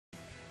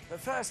But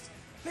first,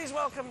 please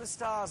welcome the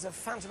stars of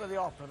Phantom of the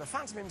Opera, the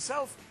Phantom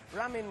himself,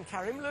 Ramin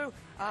Karimloo,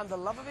 and the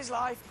love of his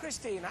life,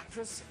 Christine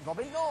actress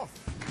Robyn North.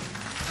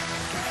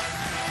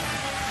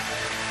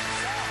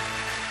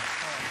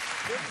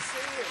 Good to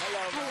see you.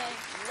 Hello. Hello.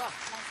 Nice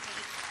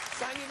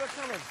Thank you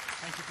for coming.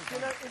 Thank you for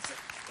coming. You know,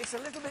 it's a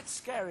little bit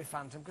scary,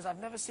 Phantom, because I've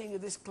never seen you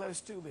this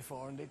close to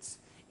before, and it's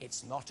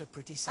not a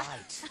pretty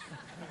sight.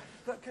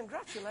 But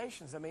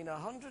congratulations. I mean,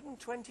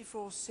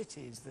 124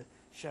 cities the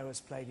show has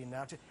played in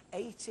now, to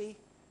 80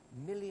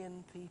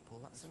 million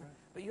people. That's right.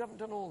 But you haven't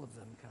done all of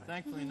them, kind of.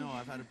 Thankfully, no.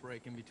 I've had a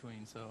break in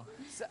between, so...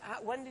 So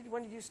when did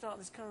you start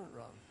this current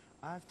run?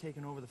 I've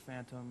taken over the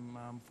Phantom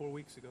 4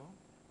 weeks ago.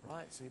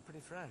 Right, so you're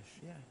pretty fresh.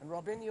 Yeah. And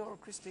Robyn, you're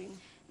Christine?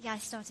 Yeah, I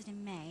started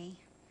in May,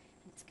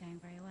 and it's going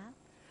very well.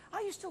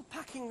 Are you still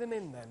packing them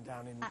in, then,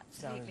 down in...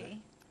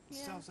 Absolutely. It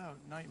sells out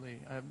nightly.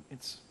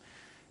 It's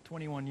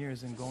 21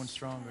 years and going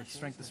stronger,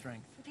 strength to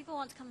strength. And people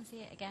want to come and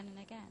see it again and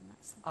again.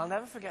 That's I'll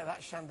never forget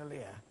that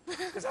chandelier,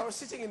 because I was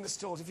sitting in the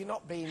stalls. If you're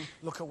not been,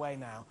 look away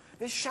now.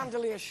 This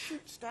chandelier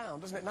shoots down,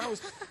 doesn't it? And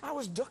I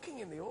was ducking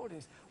in the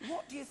audience.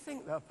 What do you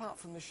think, though, apart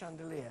from the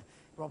chandelier,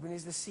 Robyn,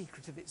 is the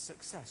secret of its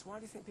success? Why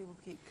do you think people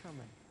keep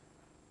coming?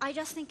 I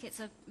just think it's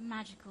a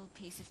magical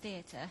piece of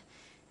theatre,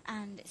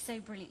 and it's so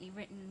brilliantly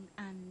written,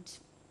 and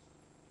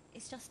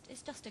it's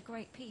just a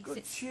great piece.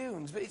 Good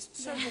tunes, but it's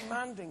so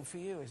demanding for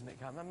you, isn't it,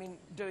 Cam? I mean,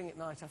 doing it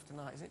night after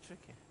night, isn't it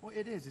tricky? Well,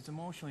 it is. It's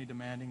emotionally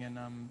demanding,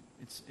 and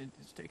it's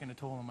taken a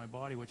toll on my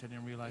body, which I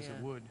didn't realize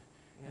it would.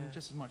 Yeah. And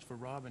just as much for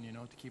Robyn, you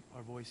know, to keep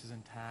our voices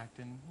intact,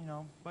 and, you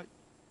know, but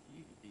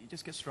you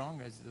just get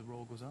stronger as the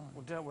role goes on.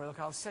 Well, don't worry. Look,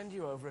 I'll send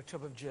you over a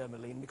tub of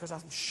Germaline, because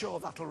I'm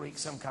sure that'll wreak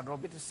some kind of a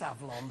bit of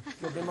Savlon.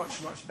 You'll be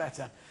much, much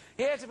better.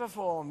 Here to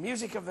perform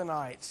Music of the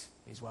Night,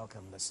 please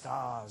welcome the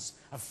stars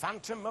of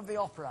Phantom of the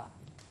Opera.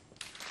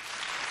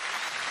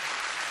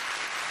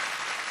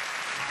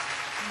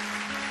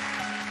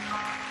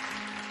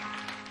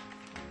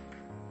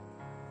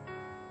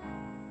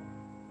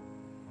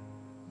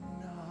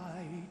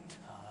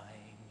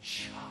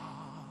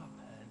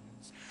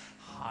 Sharpens,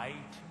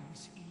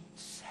 heightens each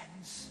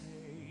sensation,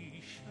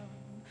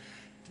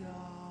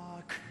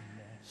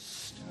 darkness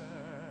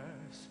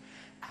stirs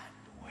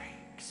and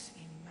wakes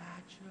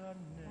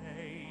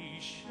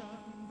imagination,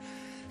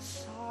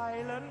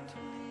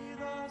 silently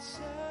the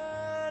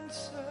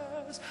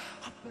senses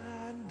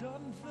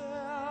abandon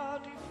their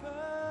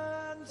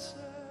defenses.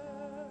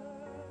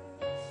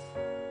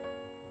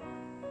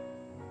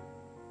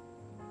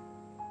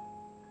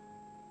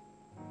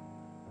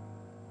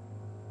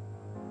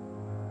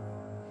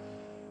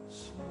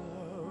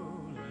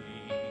 Slowly,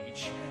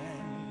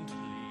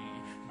 gently,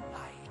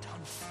 night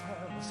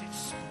unfurls its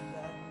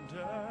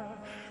splendor.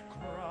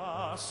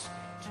 Grasp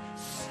it,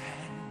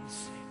 sense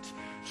it,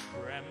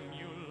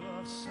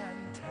 tremulous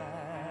and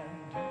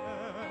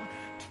tender.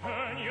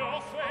 Turn your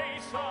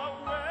face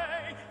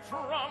away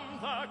from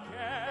the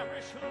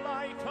garish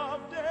light of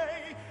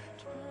day.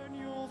 Turn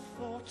your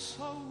thoughts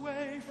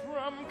away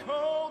from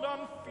cold,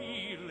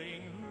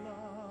 unfeeling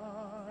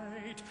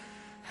light,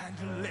 and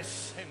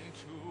listen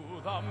to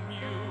the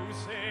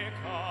music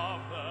of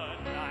the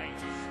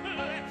night.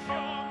 Let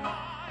your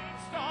mind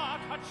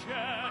start a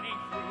journey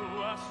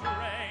through a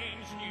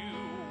strange new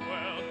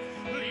world.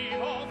 Leave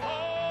all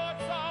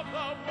thoughts of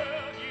the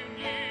world you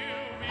knew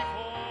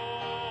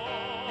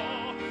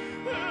before.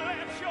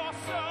 Let your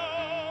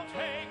soul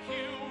take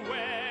you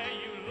where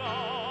you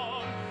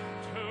long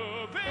to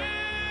be.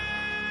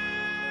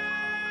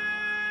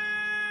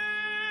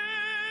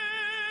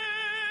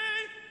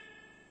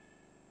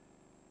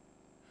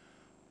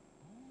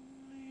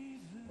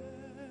 Only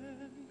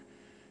then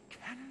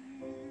can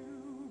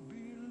you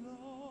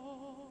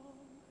belong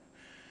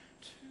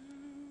to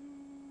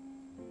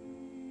me.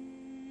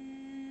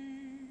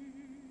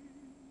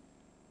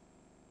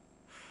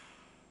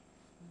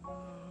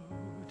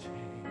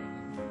 Floating,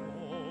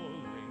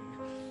 falling,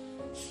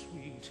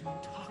 sweet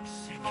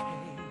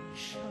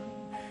intoxication.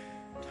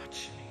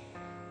 Touch me,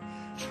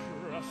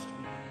 trust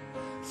me,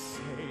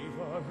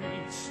 savory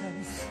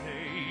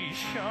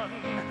sensation.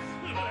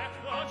 Let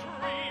the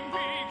dream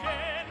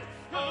begin.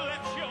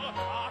 Let your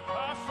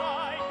darker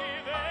side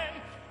give in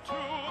to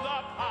the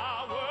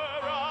power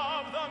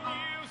of the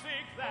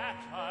music that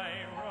I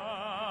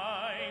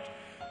write.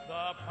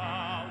 The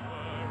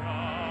power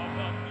of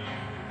the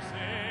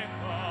music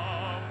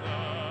of the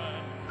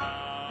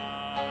night.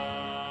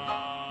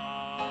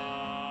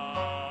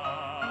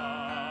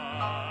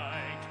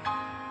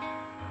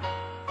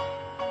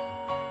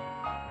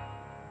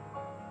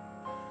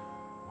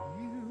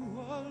 You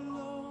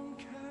alone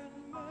can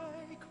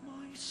make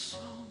my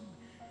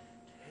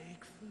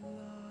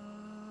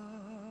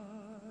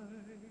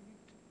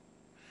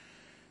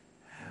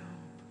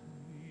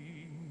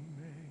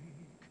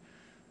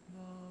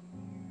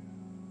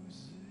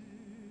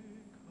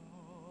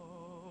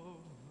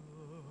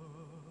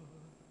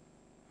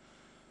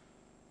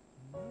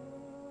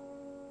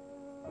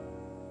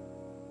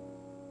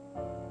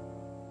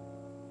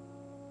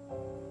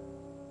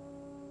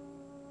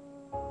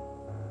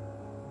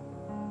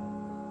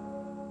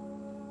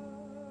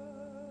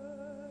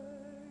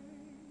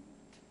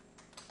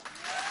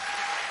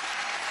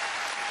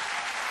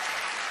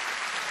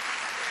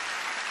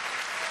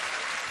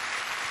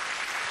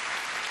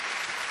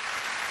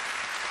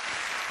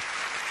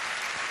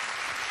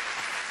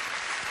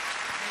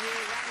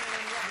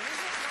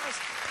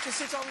to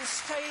sit on the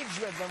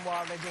stage with them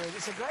while they do it.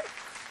 It's a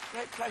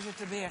great pleasure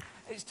to be here.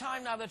 It's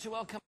time now to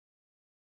welcome